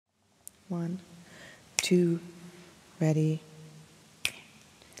1, 2, ready.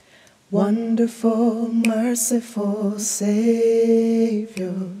 Wonderful, merciful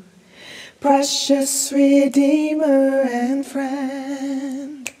Savior, precious Redeemer and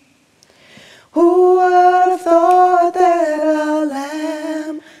friend, who would have thought that a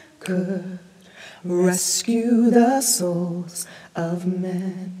lamb could rescue the souls of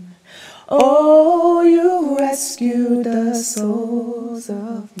men? Oh, you rescued the souls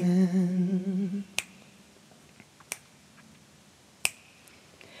of men.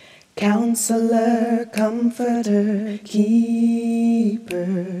 Counselor, Comforter,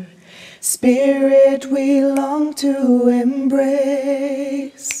 Keeper, Spirit we long to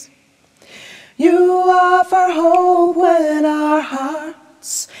embrace. You offer hope when our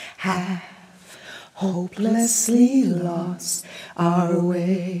hearts have hopelessly lost our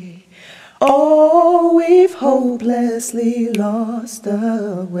way. Oh, we've hopelessly lost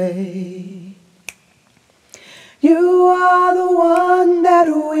the way. You are the one that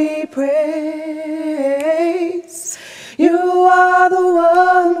we praise. You are the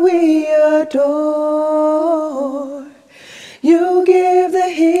one we adore. You give the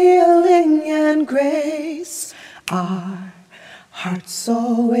healing and grace our hearts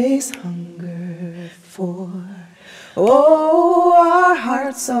always hunger for. Oh, our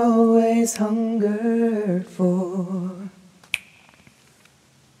hearts always hunger for.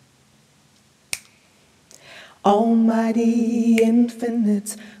 Almighty,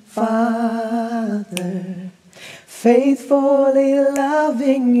 infinite Father, faithfully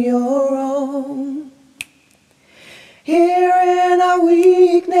loving your own, here in our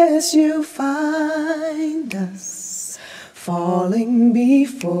weakness you find us, falling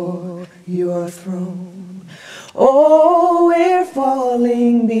before your throne. Oh, we're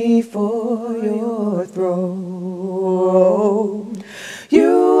falling before your throne.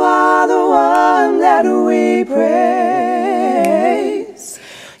 You are the one that we praise.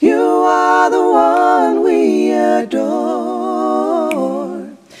 You are the one we adore.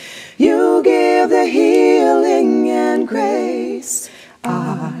 You give the healing and grace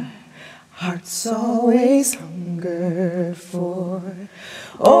our hearts always hunger for.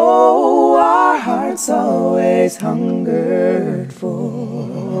 Oh, our hearts always hungered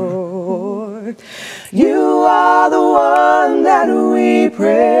for. You are the one that we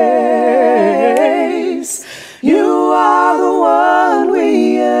praise. You are the one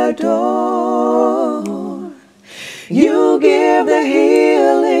we adore. You give the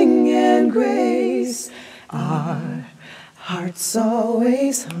healing and grace our hearts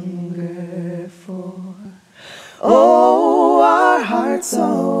always hunger for. Oh, our hearts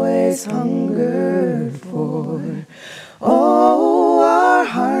always hungered for. Oh, our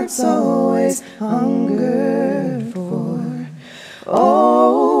hearts always hungered